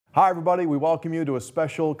Hi, everybody. We welcome you to a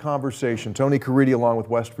special conversation. Tony Caridi, along with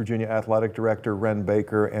West Virginia Athletic Director Wren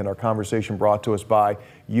Baker, and our conversation brought to us by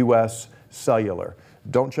U.S. Cellular.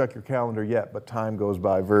 Don't check your calendar yet, but time goes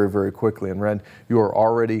by very, very quickly. And Wren, you are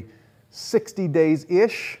already 60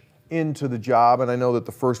 days-ish into the job, and I know that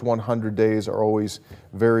the first 100 days are always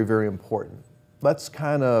very, very important. Let's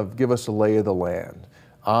kind of give us a lay of the land.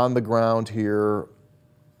 On the ground here,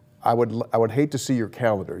 I would hate to see your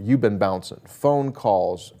calendar. You've been bouncing. Phone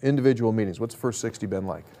calls, individual meetings. What's the first 60 been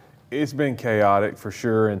like? It's been chaotic for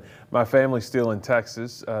sure, and my family's still in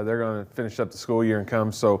Texas. They're going to finish up the school year and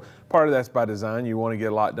come, so part of that's by design. You want to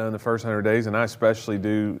get a lot done the first 100 days, and I especially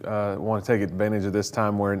do want to take advantage of this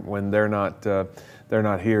time when they're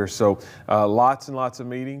not here. So lots and lots of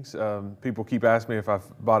meetings. People keep asking me if I've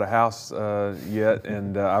bought a house yet,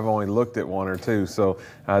 and I've only looked at one or two. So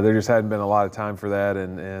there just hadn't been a lot of time for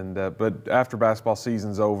that. But after basketball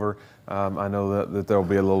season's over, I know that there'll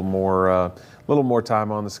be a little more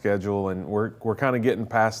time on the schedule, and we're kind of getting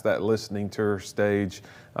past that listening tour stage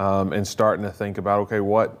and starting to think about, okay,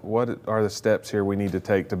 what are the steps here we need to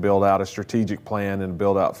take to build out a strategic plan and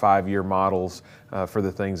build out 5-year models for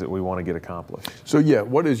the things that we want to get accomplished. So yeah,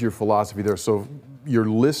 what is your philosophy there? So you're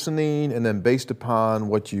listening, and then based upon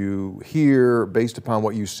what you hear, based upon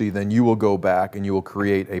what you see, then you will go back and you will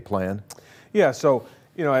create a plan? Yeah, so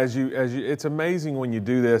you know, it's amazing when you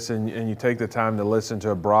do this and you take the time to listen to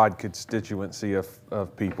a broad constituency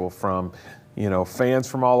of people, from, you know, fans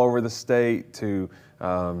from all over the state to,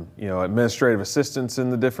 you know, administrative assistants in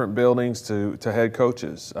the different buildings to head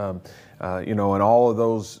coaches. You know, and all of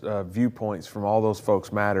those viewpoints from all those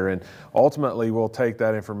folks matter. And ultimately, we'll take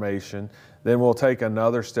that information. Then we'll take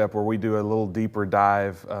another step where we do a little deeper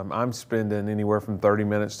dive. I'm spending anywhere from 30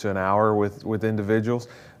 minutes to an hour with individuals,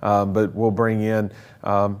 but we'll bring in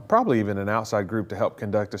probably even an outside group to help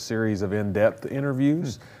conduct a series of in-depth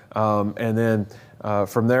interviews. And then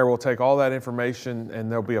from there, we'll take all that information, and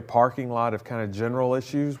there'll be a parking lot of kind of general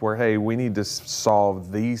issues where, hey, we need to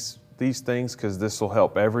solve these things because this will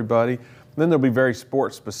help everybody. Then there'll be very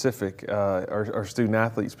sport-specific or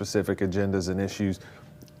student-athlete-specific agendas and issues.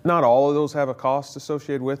 Not all of those have a cost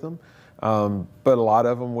associated with them, but a lot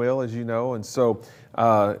of them will, as you know. And so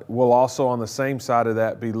we'll also, on the same side of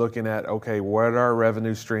that, be looking at, okay, what are our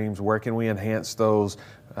revenue streams? Where can we enhance those?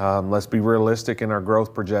 Let's be realistic in our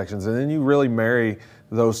growth projections. And then you really marry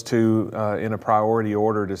those two in a priority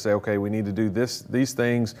order to say, okay, we need to do these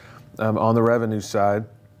things on the revenue side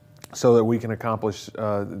so that we can accomplish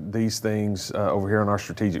these things over here on our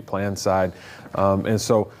strategic plan side. And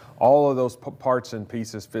so all of those parts and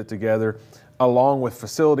pieces fit together, along with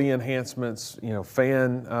facility enhancements, you know,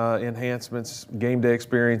 fan enhancements, game day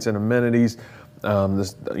experience and amenities,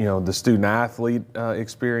 the student athlete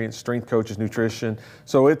experience, strength coaches, nutrition.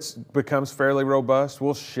 So it becomes fairly robust.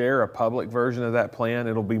 We'll share a public version of that plan.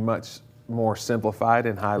 It'll be much more simplified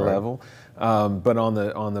and high level. But on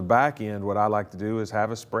the back end, what I like to do is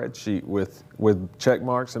have a spreadsheet with check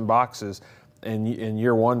marks and boxes. And in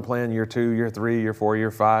year 1 plan, year 2, year 3, year 4,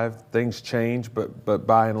 year 5, things change, but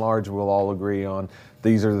by and large, we'll all agree on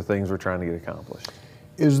these are the things we're trying to get accomplished.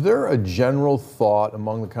 Is there a general thought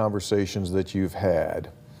among the conversations that you've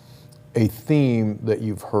had, a theme that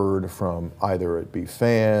you've heard from either it be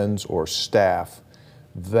fans or staff,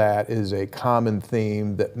 that is a common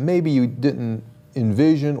theme that maybe you didn't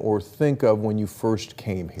envision or think of when you first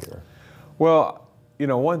came here? Well, you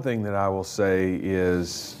know, one thing that I will say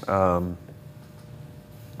is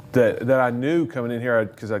that I knew coming in here,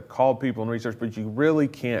 because I called people and research, but you really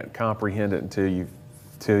can't comprehend it until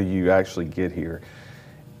you actually get here,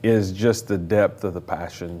 is just the depth of the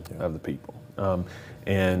passion of the people.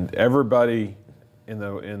 And everybody in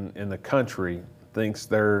the country thinks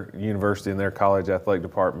their university and their college athletic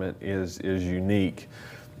department is unique.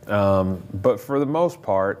 But for the most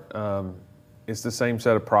part, it's the same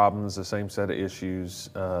set of problems, the same set of issues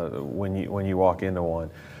when you walk into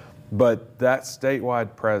one. But that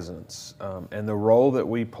statewide presence and the role that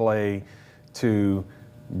we play to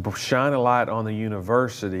shine a light on the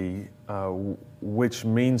university, which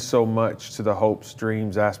means so much to the hopes,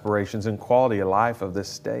 dreams, aspirations, and quality of life of this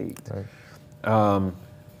state. Right.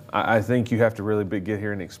 I think you have to really get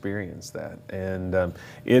here and experience that. And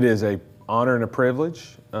it is an honor and a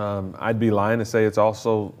privilege. I'd be lying to say it's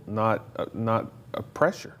also not a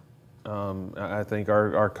pressure. I think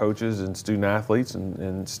our coaches and student athletes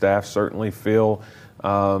and staff certainly feel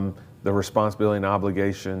the responsibility and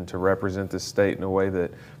obligation to represent this state in a way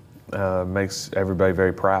that makes everybody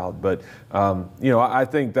very proud. But, you know, I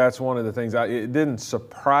think that's one of the things. It didn't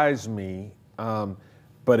surprise me,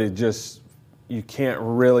 but it just, you can't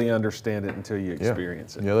really understand it until you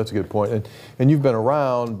experience it. Yeah, that's a good point. And you've been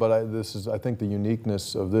around, but I think the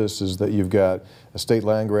uniqueness of this is that you've got a state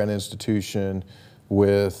land grant institution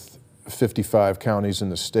with 55 counties in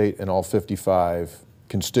the state, and all 55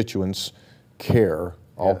 constituents care.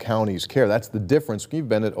 All counties care. That's the difference. You've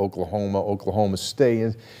been at Oklahoma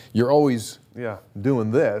State. You're always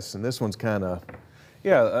doing this, and this one's kind of...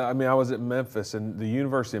 Yeah, I mean, I was at Memphis, and the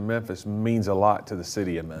University of Memphis means a lot to the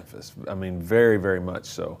city of Memphis. I mean, very, very much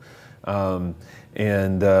so. You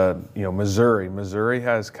know, Missouri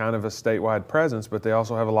has kind of a statewide presence, but they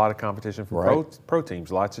also have a lot of competition from pro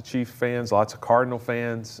teams. Lots of Chief fans, lots of Cardinal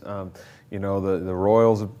fans. You know, the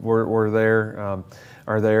Royals were there,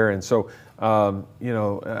 are there, and so. You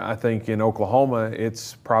know, I think in Oklahoma,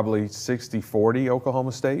 it's probably 60-40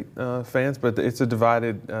 Oklahoma State fans, but it's a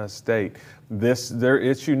divided state.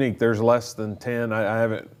 It's unique. There's less than 10. I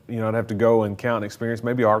haven't, you know, I'd have to go and count and experience.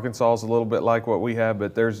 Maybe Arkansas is a little bit like what we have,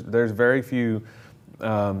 but there's very few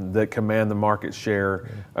that command the market share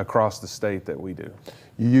across the state that we do.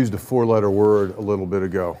 You used a 4-letter word a little bit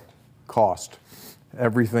ago, cost.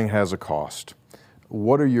 Everything has a cost.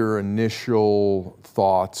 What are your initial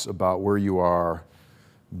thoughts about where you are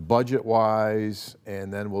budget-wise,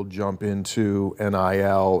 and then we'll jump into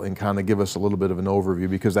NIL and kind of give us a little bit of an overview,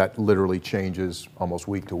 because that literally changes almost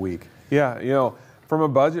week to week. Yeah, you know, from a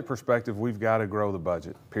budget perspective, we've got to grow the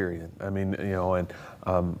budget, period. I mean, you know, and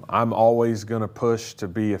I'm always going to push to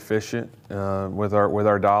be efficient with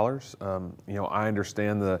our dollars. You know, I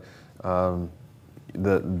understand the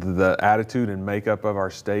attitude and makeup of our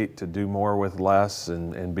state to do more with less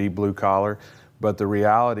and be blue collar. But the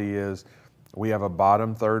reality is we have a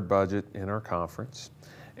bottom third budget in our conference,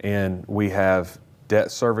 and we have debt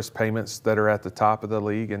service payments that are at the top of the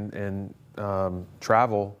league, and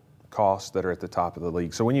travel costs that are at the top of the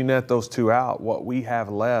league. So when you net those two out, what we have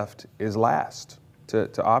left is last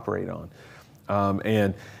to operate on.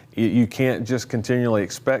 And you can't just continually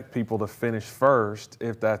expect people to finish first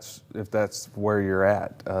if that's where you're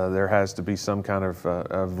at. There has to be some kind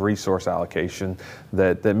of resource allocation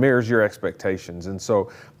that mirrors your expectations, and so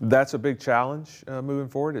that's a big challenge moving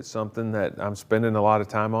forward. It's something that I'm spending a lot of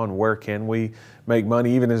time on. Where can we make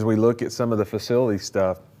money, even as we look at some of the facility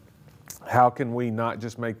stuff? How can we not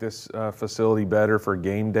just make this facility better for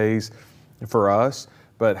game days for us,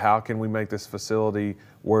 but how can we make this facility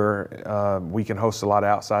where we can host a lot of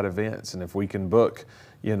outside events? And if we can book,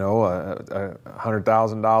 you know,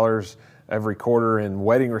 $100,000 every quarter in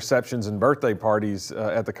wedding receptions and birthday parties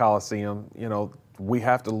at the Coliseum, you know, we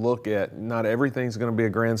have to look at, not everything's going to be a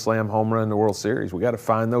Grand Slam home run in the World Series. We got to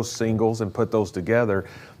find those singles and put those together,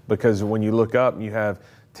 because when you look up and you have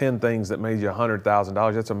 10 things that made you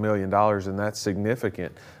 $100,000, that's $1 million, and that's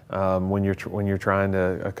significant when you're trying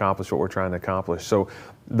to accomplish what we're trying to accomplish. So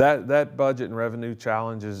that budget and revenue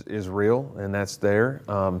challenge is real, and that's there.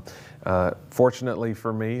 Fortunately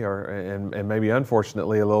for me, and maybe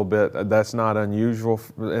unfortunately a little bit, that's not unusual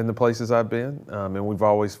in the places I've been, and we've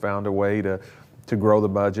always found a way to grow the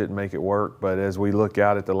budget and make it work. But as we look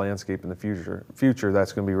out at the landscape in the future,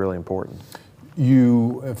 that's going to be really important.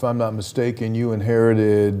 You, if I'm not mistaken, you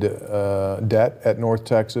inherited debt at North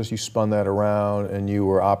Texas. You spun that around, and you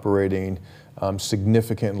were operating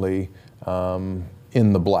significantly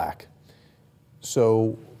in the black.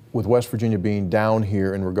 So with West Virginia being down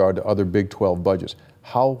here in regard to other Big 12 budgets,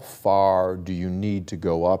 how far do you need to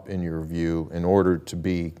go up, in your view, in order to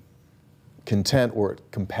be content or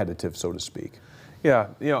competitive, so to speak? Yeah,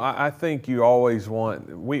 you know, I think you always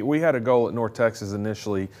want, we had a goal at North Texas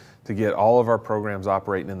initially to get all of our programs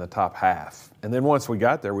operating in the top half. And then once we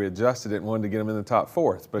got there, we adjusted it and wanted to get them in the top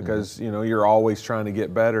fourth, because you know, you're always trying to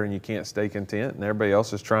get better and you can't stay content, and everybody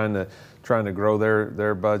else is trying to grow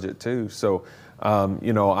their budget too. So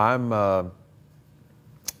you know,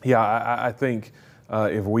 I think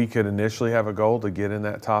if we could initially have a goal to get in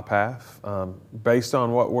that top half, based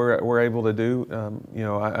on what we're able to do, you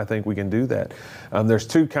know, I think we can do that. There's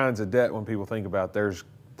two kinds of debt when people think about it.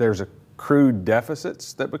 There's accrued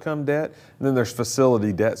deficits that become debt, and then there's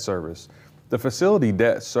facility debt service. The facility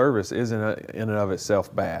debt service isn't in and of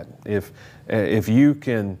itself bad. If you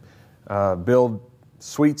can build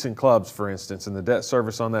suites and clubs, for instance, and the debt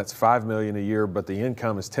service on that's $5 million a year, but the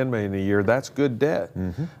income is $10 million a year, that's good debt.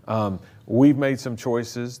 We've made some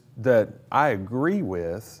choices that I agree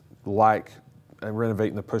with, like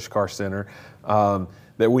renovating the Pushkar Center,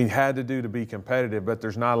 that we had to do to be competitive, but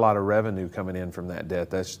there's not a lot of revenue coming in from that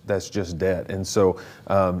debt. That's just debt. And so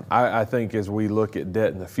I think as we look at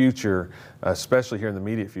debt in the future, especially here in the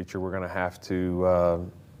immediate future, we're going to have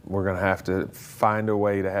to we're going to have to find a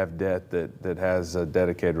way to have debt that has a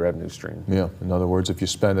dedicated revenue stream. Yeah. In other words, if you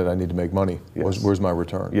spend it, I need to make money. Yes. Where's my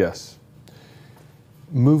return? Yes.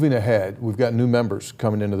 Moving ahead, we've got new members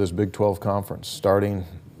coming into this Big 12 conference starting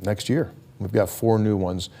next year. We've got 4 new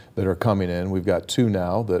ones that are coming in. We've got 2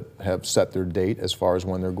 now that have set their date as far as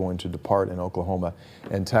when they're going to depart in Oklahoma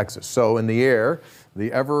and Texas. So in the air,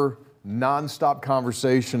 the ever nonstop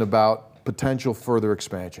conversation about potential further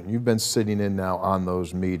expansion. You've been sitting in now on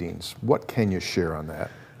those meetings. What can you share on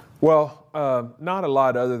that? Well, not a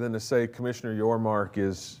lot other than to say Commissioner Yormark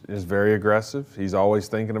is very aggressive. He's always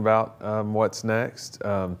thinking about what's next.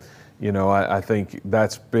 You know, I think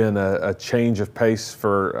that's been a change of pace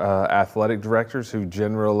for athletic directors who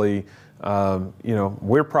generally, you know,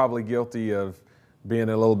 we're probably guilty of being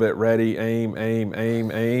a little bit ready, aim,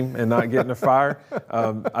 and not getting a fire.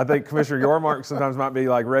 I think Commissioner Yormark sometimes might be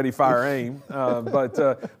like ready, fire, aim.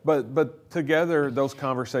 But together, those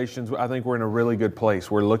conversations, I think we're in a really good place.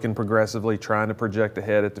 We're looking progressively, trying to project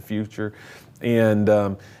ahead at the future. And,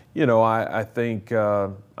 you know, I think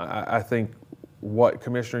what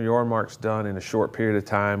Commissioner Yormark's done in a short period of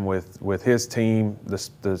time with his team,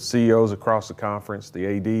 the CEOs across the conference, the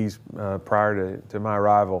ADs prior to my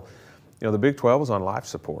arrival, you know, the Big 12 was on life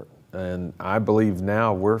support, and I believe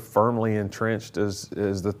now we're firmly entrenched as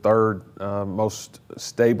the third most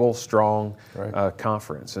stable, strong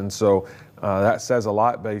conference. And so that says a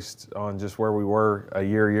lot based on just where we were a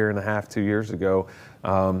year and a half, 2 years ago.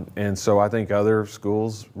 And so I think other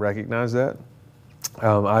schools recognize that.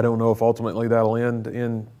 I don't know if ultimately that'll end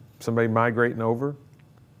in somebody migrating over,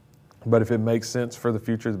 but if it makes sense for the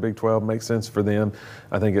future of the Big 12, makes sense for them,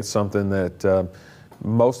 I think it's something that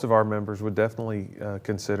most of our members would definitely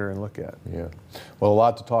consider and look at. Yeah. Well, a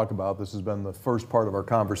lot to talk about. This has been the first part of our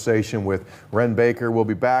conversation with Wren Baker. We'll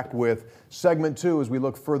be back with segment 2 as we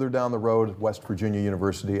look further down the road at West Virginia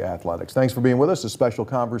University athletics. Thanks for being with us. A special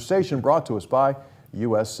conversation brought to us by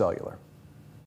U.S. Cellular.